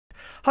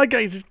Hi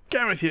guys, it's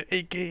Gareth here,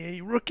 aka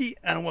Rookie,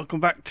 and welcome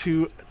back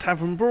to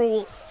Tavern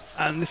Brawl.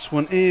 And this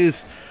one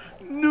is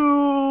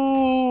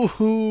no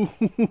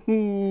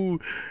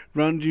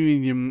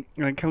Radomonium.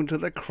 Encounter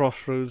the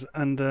crossroads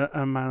under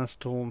a mana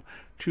storm.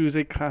 Choose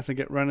a class and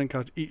get random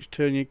cards. Each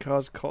turn your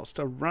cards cost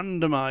are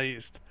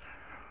randomized.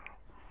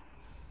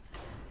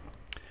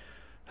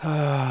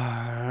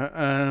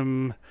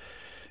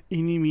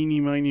 Eeny,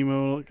 meeny, miny,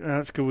 mo.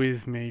 Let's go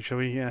with me, shall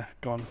we? Yeah,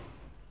 gone.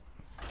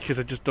 Because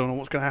I just don't know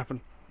what's going to happen.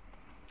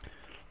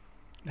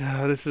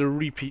 This is a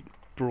repeat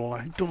brawl.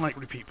 I don't like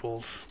repeat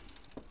brawls.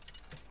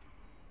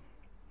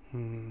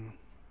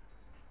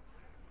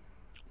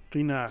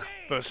 Gina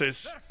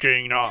versus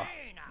Gina.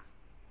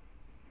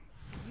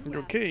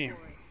 Okay.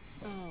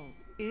 Oh,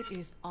 it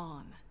is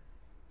on.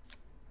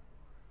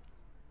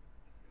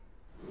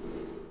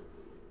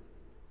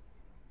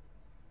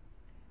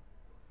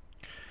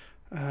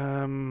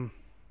 Well,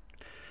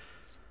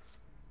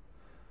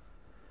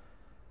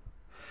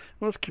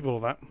 let's keep all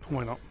that.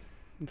 Why not?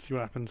 Let's see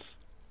what happens.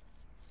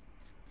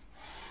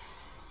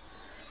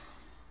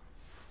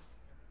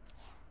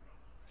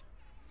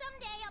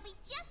 Someday I'll be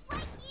just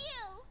like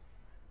you.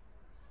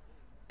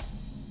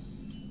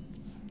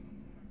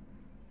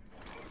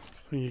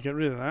 So you get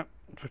rid of that.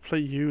 If I play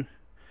you,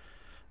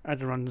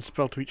 add a random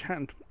spell to each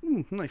hand.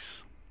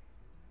 Nice.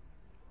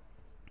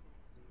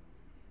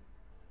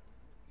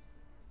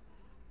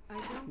 I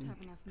don't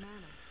have enough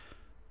mana.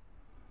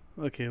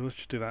 Okay, let's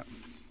just do that.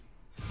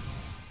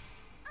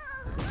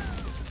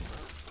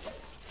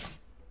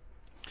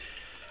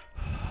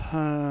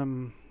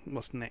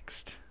 What's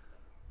next?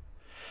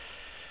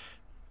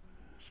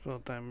 Spell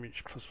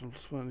damage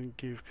 +1/+1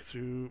 give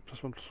Cthulhu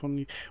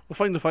 +1/+1. We'll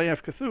find if I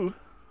have Cthulhu.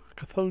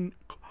 Cthulhu.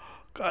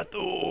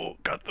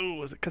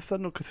 Is it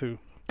Cthulhu or Cthulhu?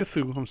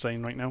 Cthulhu, I'm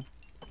saying right now.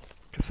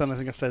 Cthulhu, I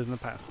think I've said in the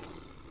past.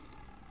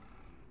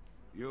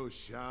 You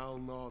shall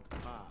not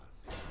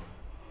pass.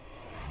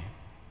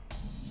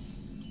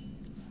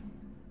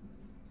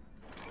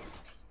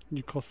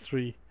 You cost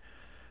 3.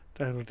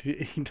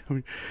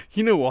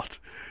 You know what?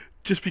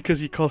 Just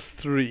because you cost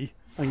 3,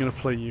 I'm gonna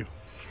play you.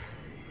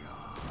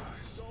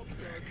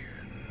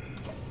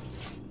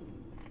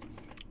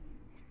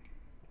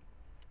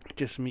 It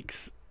just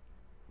makes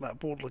that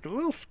board look a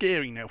little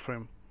scary now for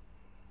him.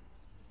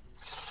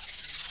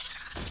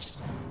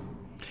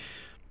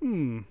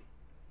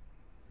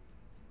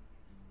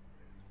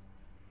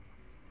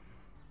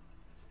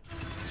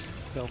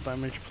 Spell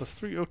damage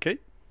 +3, okay.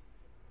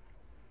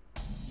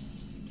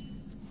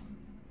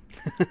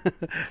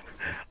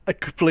 I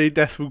could play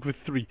Deathwing with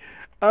 3.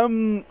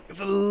 It's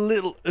a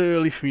little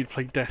early for me to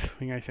play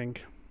Deathwing, I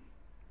think.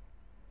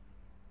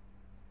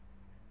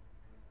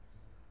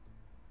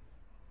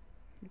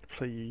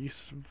 Play you. You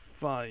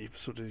survive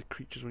sort of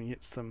creatures when he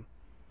hits them.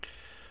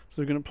 So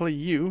we're going to play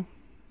you.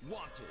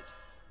 Wanted,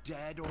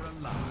 dead or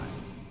alive.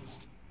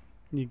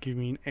 You give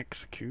me an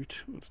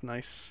execute. That's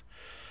nice.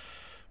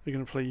 We're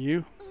going to play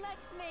you.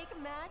 Let's make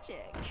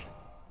magic.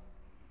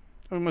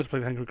 Oh, we might play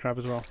the Hungry Crab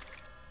as well.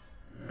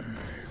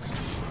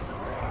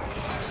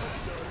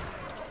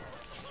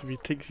 So if he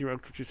takes you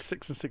out, which is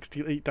 6 and 6,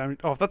 deal 8 damage.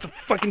 Oh, that's a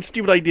fucking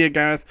stupid idea,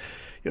 Gareth.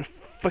 You're a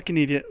fucking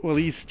idiot. Well,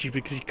 he's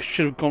stupid because he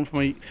should have gone for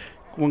my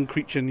one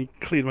creature and he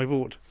cleared my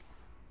board.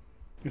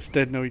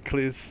 Instead, no, he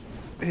clears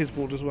his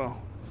board as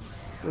well.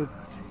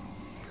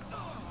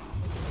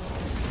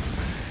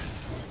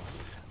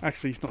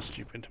 Actually, he's not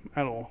stupid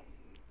at all.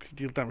 He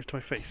deals damage to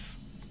my face.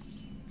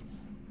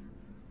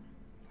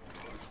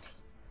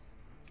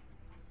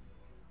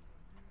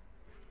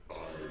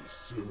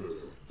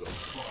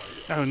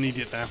 I'm an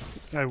idiot there.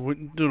 I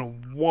don't know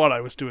what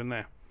I was doing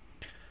there.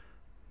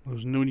 There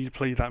was no need to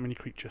play that many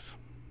creatures.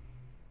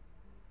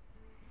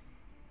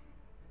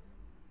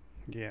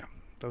 Yeah,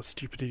 that was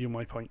stupidity on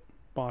my part.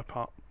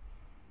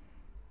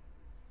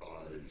 I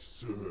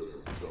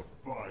serve the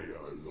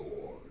Fire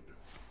Lord.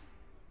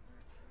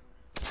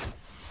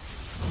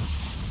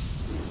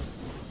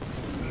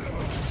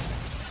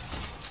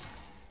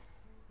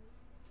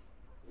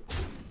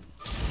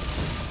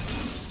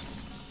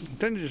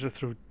 Don't you just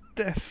throw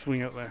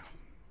Deathwing out there?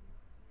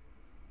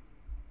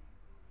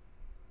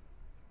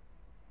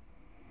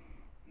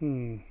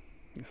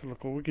 Let's have a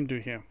look what we can do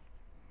here.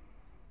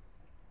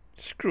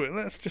 Screw it,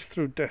 let's just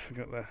throw Deathwing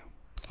out there.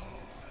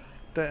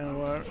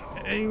 Delaware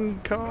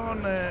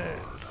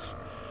Incarnates!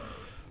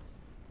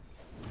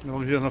 As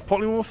long as he doesn't have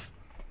Polymorph.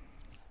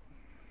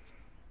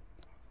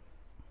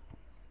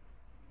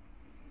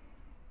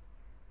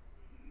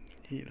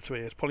 That's where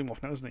he has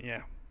Polymorph now, isn't it?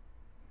 Yeah.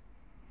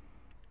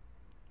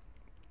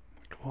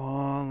 Come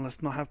on,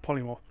 let's not have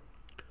Polymorph.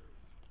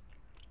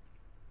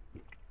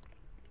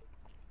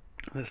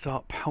 Let's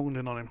start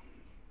pounding on him.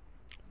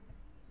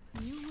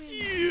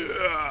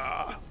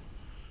 Yeah!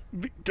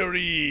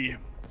 Victory!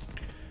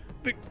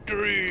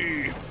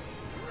 Victory!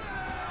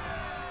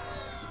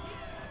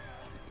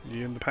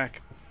 You in the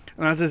pack.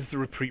 And as is the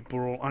repeat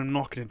brawl, I'm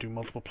not going to do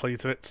multiple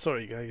plays of it.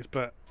 Sorry guys,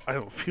 but I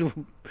don't feel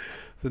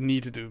the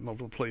need to do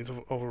multiple plays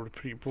of a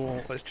repeat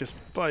brawl. Let's just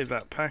buy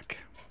that pack.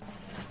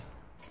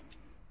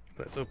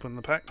 Let's open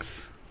the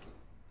packs.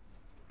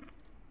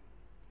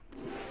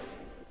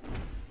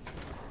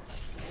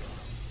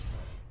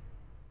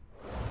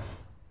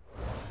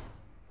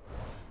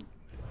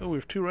 Oh, we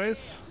have 2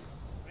 rares.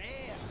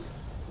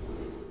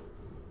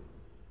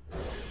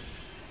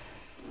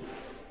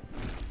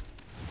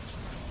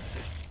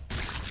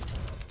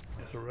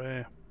 There's a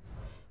rare.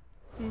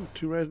 Ooh,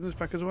 2 rares in this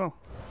pack as well.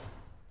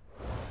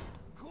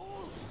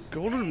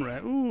 Golden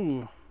rare.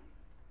 Ooh.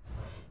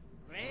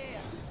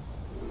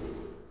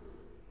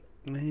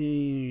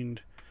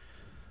 And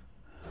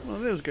one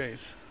of those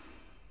guys.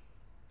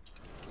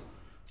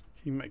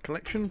 You make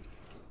collection.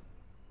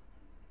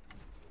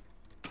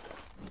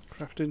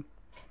 Crafting.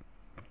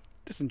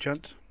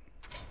 Disenchant.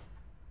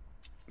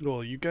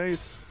 All you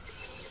guys.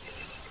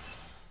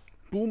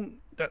 Boom.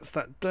 That's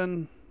that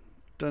done.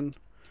 Done.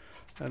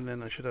 And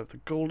then I should have the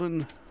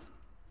golden.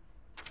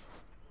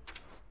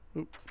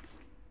 Oop.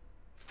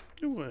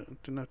 Ooh, I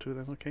didn't have 2 of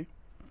them. Okay.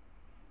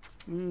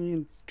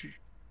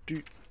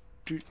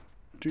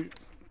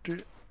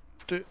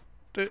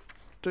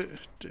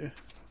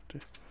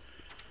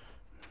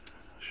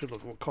 Should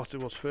look what cost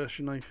it was first,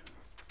 shouldn't I?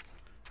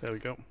 There we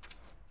go.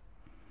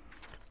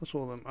 That's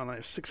all of them. And I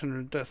have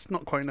 600. That's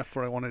not quite enough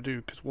for what I want to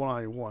do, because what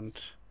I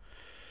want,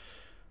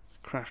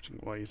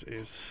 crafting wise,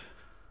 is.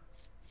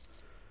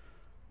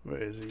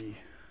 Where is he?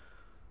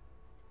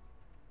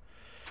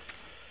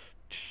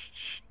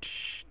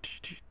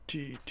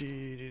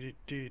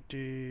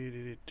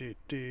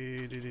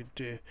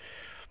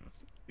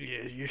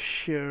 Yeah, your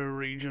share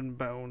region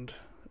bound.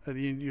 At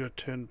the end of your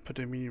turn, put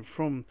a minion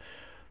from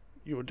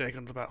your deck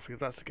onto the battlefield.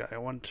 That's the guy I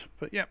want.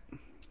 But yeah.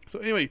 So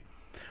anyway,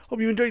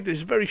 hope you enjoyed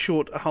this very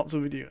short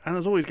Hearthstone video. And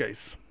as always,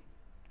 guys,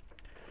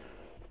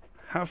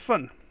 have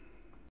fun.